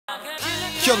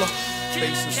Killer,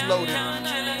 bases loaded.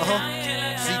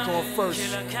 Zeke on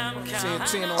first,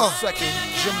 Santana on second,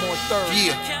 Jim on third.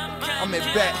 Yeah, I'm at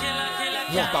bat.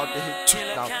 One about to hit two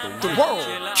out the world.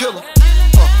 Killer.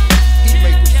 He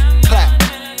makers clap,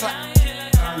 clap.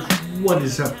 What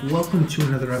is up? Welcome to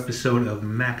another episode of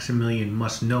Maximilian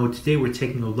Must Know. Today we're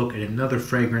taking a look at another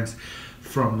fragrance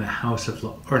from the house of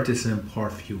L'Artisan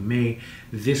Parfumeur.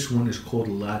 This one is called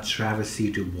La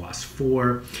Traversee du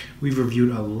Bosphore. We've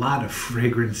reviewed a lot of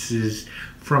fragrances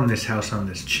from this house on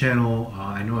this channel.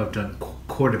 I know I've done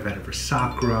Court of Vetiver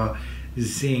Sacra,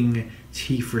 Zing,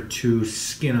 Tea for Two,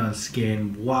 Skin on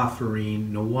Skin, Wafarine,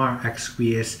 Noir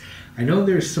Exquis. I know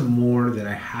there's some more that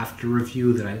I have to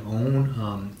review that I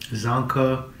own.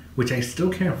 Zanka, which I still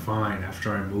can't find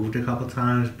after I moved a couple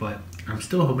times, but I'm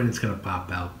still hoping it's going to pop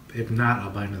out. If not,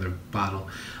 I'll buy another bottle.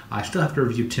 I still have to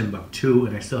review Timbuktu,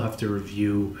 and I still have to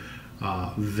review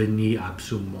Vanille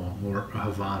Absolument, or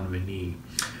Havane Vanille.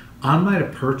 On my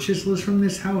to-purchase list from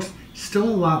this house, still a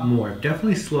lot more. I've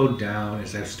definitely slowed down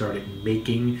as I've started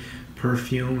making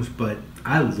perfumes, but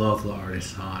I love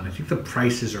L'Artisan. I think the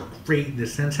prices are great. The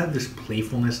scents have this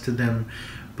playfulness to them,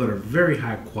 but are very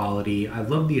high quality. I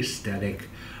love the aesthetic.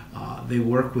 They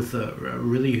work with a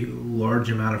really large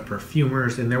amount of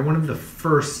perfumers, and they're one of the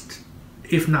first,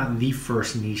 if not the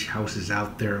first, niche houses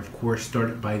out there, of course,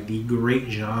 started by the great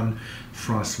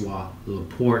Jean-Francois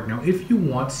Laporte. Now, if you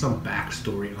want some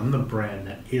backstory on the brand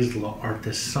that is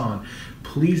L'Artisan,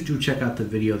 please do check out the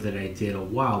video that I did a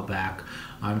while back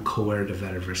on Court of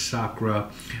Vetiver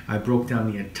Sacra. I broke down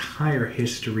the entire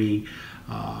history.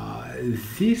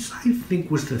 This, I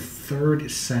think, was the third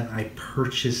scent I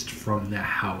purchased from the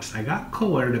house. I got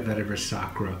Court of Vetiver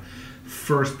Sacra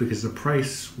first because the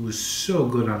price was so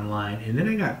good online, and then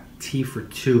I got Tea for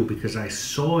Two because I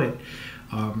saw it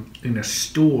in a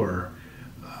store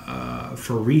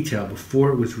for retail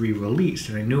before it was re-released,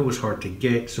 and I knew it was hard to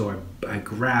get, so I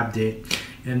grabbed it.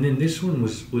 And then this one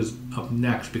was up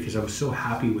next because I was so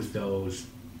happy with those.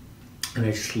 And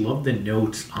I just love the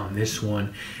notes on this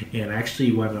one. And I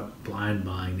actually wound up blind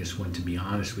buying this one, to be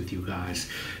honest with you guys.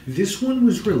 This one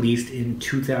was released in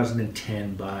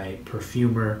 2010 by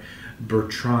Parfumeur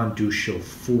Bertrand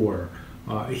Duchaufour.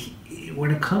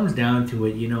 When it comes down to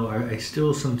it, you know, I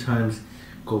still sometimes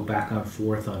go back and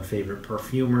forth on favorite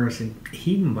perfumers, and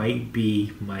he might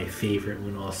be my favorite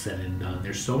when all said and done.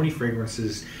 There's so many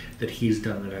fragrances that he's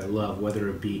done that I love, whether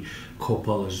it be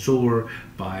Copal Azur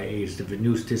by Ace de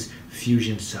Venustis,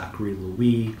 Fusion Sacré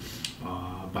Louis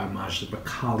by Majda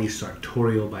Bakali,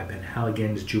 Sartorial by Ben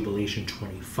Halligan's, Jubilation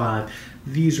 25.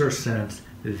 These are scents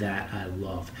that I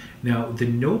love. Now, the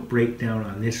note breakdown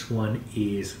on this one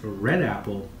is red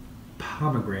apple,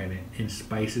 pomegranate, and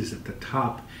spices at the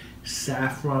top,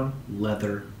 saffron,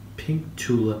 leather, pink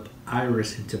tulip,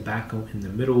 iris, and tobacco in the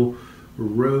middle,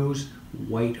 rose,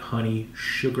 white honey,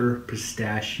 sugar,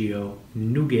 pistachio,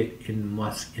 nougat, and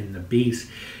musk in the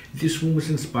base. This one was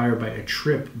inspired by a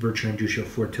trip Bertrand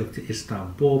Duchaufour took to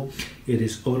Istanbul. It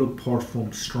is eau de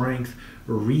parfum strength.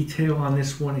 Retail on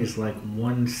this one is like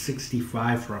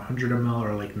 $165 for 100 ml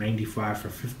or like $95 for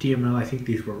 50 ml. I think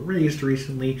these were raised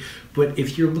recently, but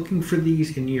if you're looking for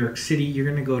these in New York City, you're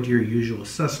going to go to your usual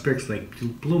suspects like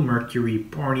Blue Mercury,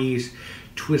 Barney's,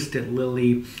 Twisted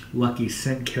Lily, Lucky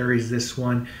Scent carries this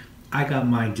one. I got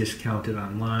mine discounted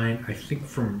online, I think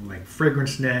from like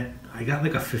FragranceNet. I got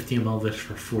like a 50 ml of this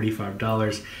for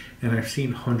 $45, and I've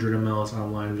seen 100 mls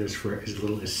online of this for as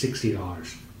little as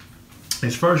 $60.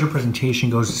 As far as the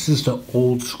presentation goes, this is the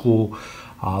old school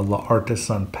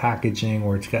L'Artisan packaging,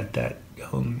 where it's got that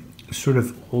sort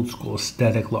of old school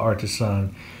aesthetic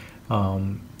L'Artisan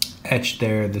etched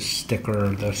there, the sticker,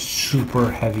 the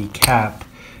super heavy cap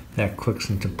that clicks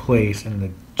into place, and the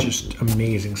just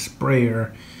amazing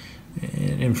sprayer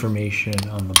and information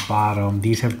on the bottom.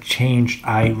 These have changed.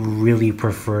 I really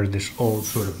prefer this old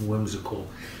sort of whimsical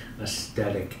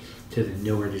aesthetic to the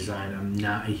newer design. I'm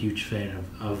not a huge fan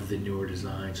of the newer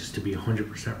design, just to be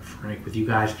 100% frank with you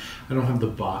guys. I don't have the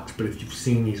box, but if you've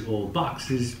seen these old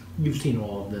boxes, you've seen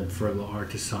all of them for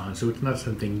L'Artisan, so it's not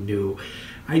something new.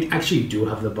 I actually do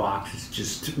have the box, it's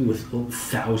just with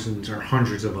thousands or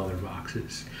hundreds of other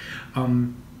boxes. What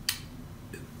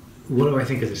do I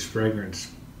think of this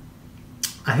fragrance?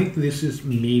 I think this is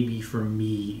maybe, for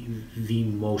me, the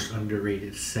most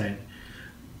underrated scent,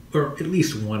 or at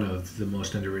least one of the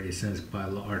most underrated scents by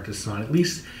L'Artisan, at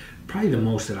least probably the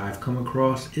most that I've come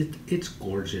across. It's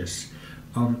gorgeous.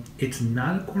 It's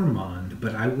not a gourmand,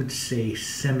 but I would say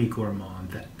semi-gourmand.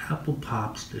 The apple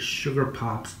pops, the sugar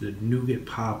pops, the nougat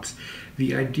pops.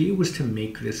 The idea was to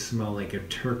make this smell like a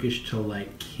Turkish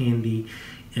delight candy,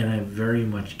 and I very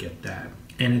much get that.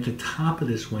 And at the top of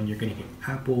this one, you're going to get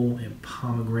apple and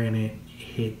pomegranate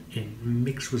hit and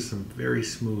mixed with some very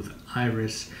smooth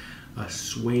iris,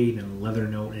 suede and leather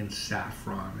note, and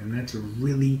saffron. And that's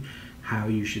really how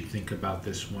you should think about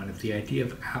this one. If the idea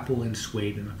of apple and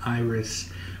suede and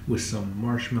iris with some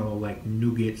marshmallow-like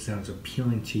nougat sounds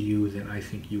appealing to you, then I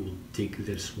think you will dig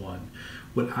this one.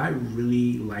 What I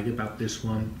really like about this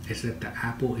one is that the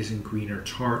apple isn't green or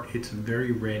tart. It's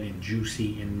very red and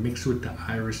juicy, and mixed with the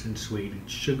iris and suede and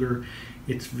sugar,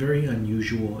 it's very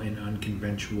unusual and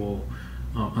unconventional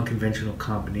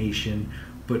combination.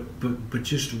 But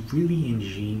just really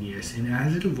ingenious. And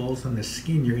as it evolves on the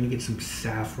skin, you're going to get some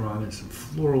saffron and some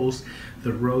florals,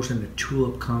 the rose and the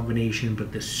tulip combination,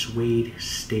 but the suede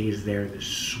stays there, the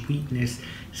sweetness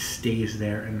stays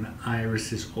there, and the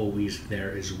iris is always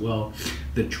there as well.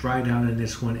 The dry down in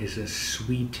this one is a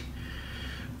sweet,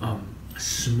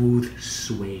 smooth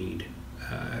suede.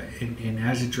 And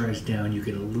as it dries down, you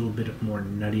get a little bit of more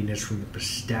nuttiness from the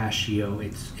pistachio.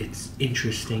 It's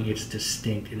interesting, it's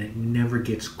distinct, and it never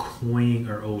gets cloying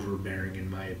or overbearing, in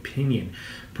my opinion.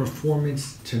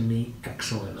 Performance, to me,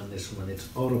 excellent on this one. It's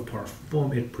eau de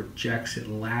parfum, it projects, it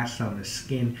lasts on the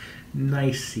skin,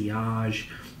 nice sillage.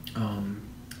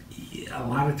 A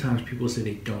lot of times people say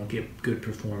they don't get good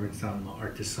performance on the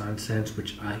Artisan scents,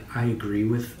 which I agree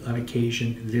with on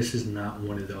occasion. This is not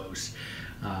one of those.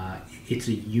 It's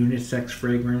a unisex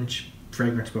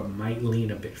fragrance, but might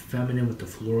lean a bit feminine with the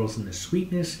florals and the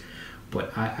sweetness,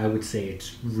 but I would say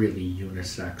it's really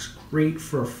unisex. Great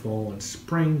for fall and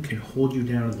spring, can hold you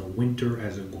down in the winter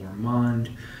as a gourmand.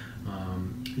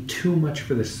 Too much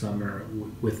for the summer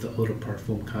with the eau de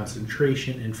parfum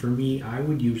concentration, and for me, I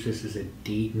would use this as a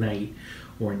date night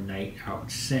or night out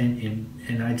scent,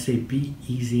 and I'd say be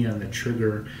easy on the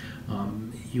trigger.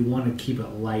 You want to keep it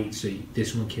light so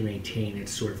this one can maintain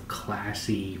its sort of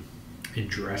classy and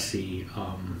dressy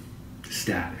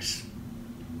status.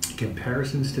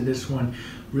 Comparisons to this one,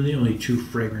 really only two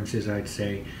fragrances I'd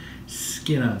say.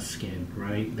 Skin on Skin,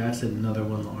 right? That's another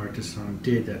one the Artisan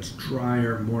did that's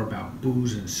drier, more about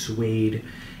booze and suede.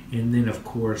 And then of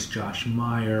course Josh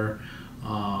Meyer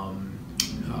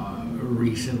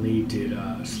recently did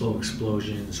Slow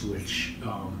Explosions, which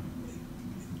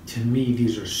to me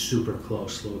these are super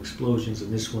close. Slow Explosions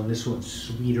and this one's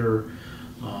sweeter.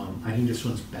 I think this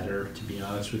one's better, to be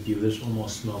honest with you. This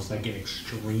almost smells like an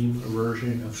extreme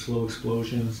version of Slow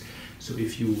Explosions. So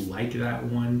if you like that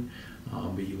one,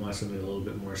 but you want something a little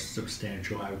bit more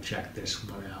substantial, I would check this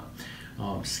one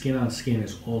out. Skin on Skin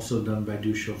is also done by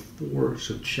Duchau 4,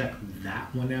 so check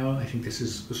that one out. I think this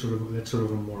is sort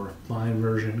of a more refined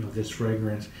version of this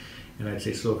fragrance, and I'd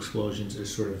say Slow Explosions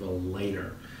is sort of a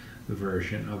lighter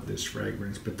version of this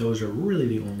fragrance. But those are really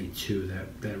the only two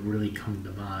that really come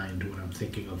to mind when I'm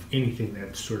thinking of anything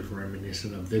that's sort of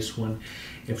reminiscent of this one.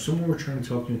 If someone were trying to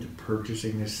talk you into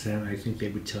purchasing this scent, I think they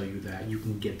would tell you that you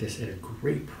can get this at a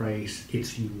great price.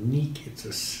 It's unique, it's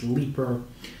a sleeper,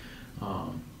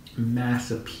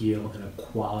 mass appeal, and a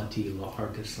quality La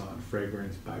Artisan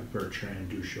fragrance by Bertrand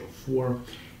Duchau 4.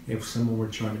 If someone were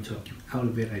trying to talk you out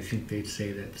of it, I think they'd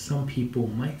say that some people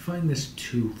might find this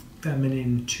too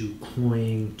feminine, too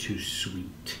cloying, too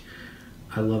sweet.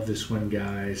 I love this one,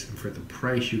 guys, and for the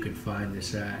price you can find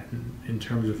this at, in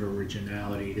terms of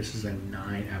originality, this is a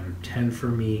 9 out of 10 for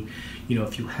me. You know,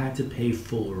 if you had to pay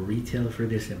full retail for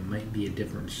this, it might be a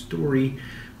different story,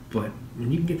 but when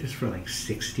you can get this for like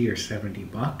 60 or 70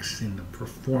 bucks, and the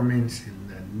performance and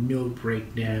the note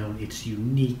breakdown, it's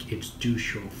unique, it's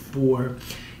Duchau 4,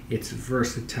 it's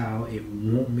versatile, it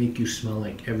won't make you smell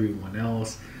like everyone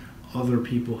else. Other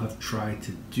people have tried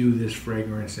to do this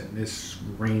fragrance, and this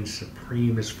reigns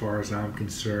supreme as far as I'm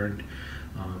concerned.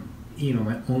 You know,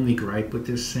 my only gripe with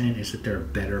this scent is that there are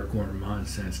better gourmand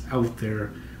scents out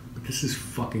there, but this is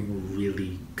fucking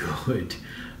really good.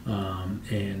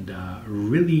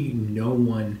 Really no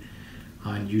one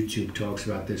on YouTube talks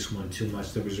about this one too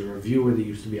much. There was a reviewer that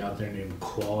used to be out there named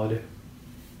Claude.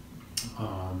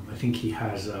 I think he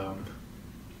has a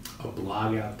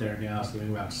blog out there now,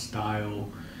 something about style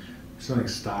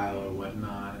or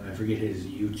whatnot, and I forget his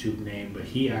YouTube name, but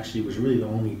he actually was really the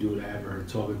only dude I ever heard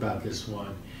talk about this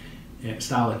one. And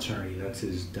Style Attorney, that's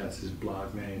his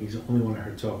blog name. He's the only one I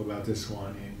heard talk about this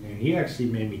one, and he actually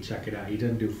made me check it out. He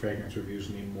doesn't do fragrance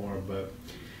reviews anymore, but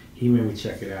he made me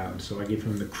check it out, and so I give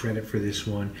him the credit for this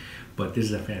one. But this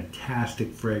is a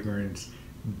fantastic fragrance.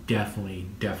 Definitely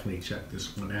check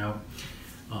this one out.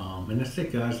 And that's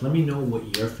it, guys. Let me know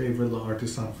what your favorite La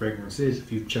Artisan fragrance is.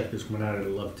 If you've checked this one out, I'd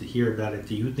love to hear about it.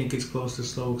 Do you think it's close to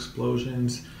Slow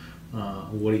Explosions?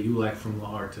 What do you like from La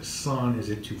Artisan? Is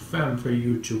it too femme for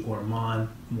you, too gourmand?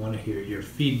 Want to hear your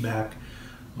feedback.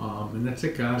 And that's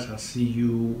it, guys. I'll see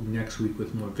you next week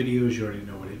with more videos. You already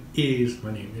know what it is.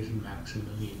 My name is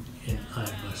Maximilian, and I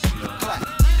must know.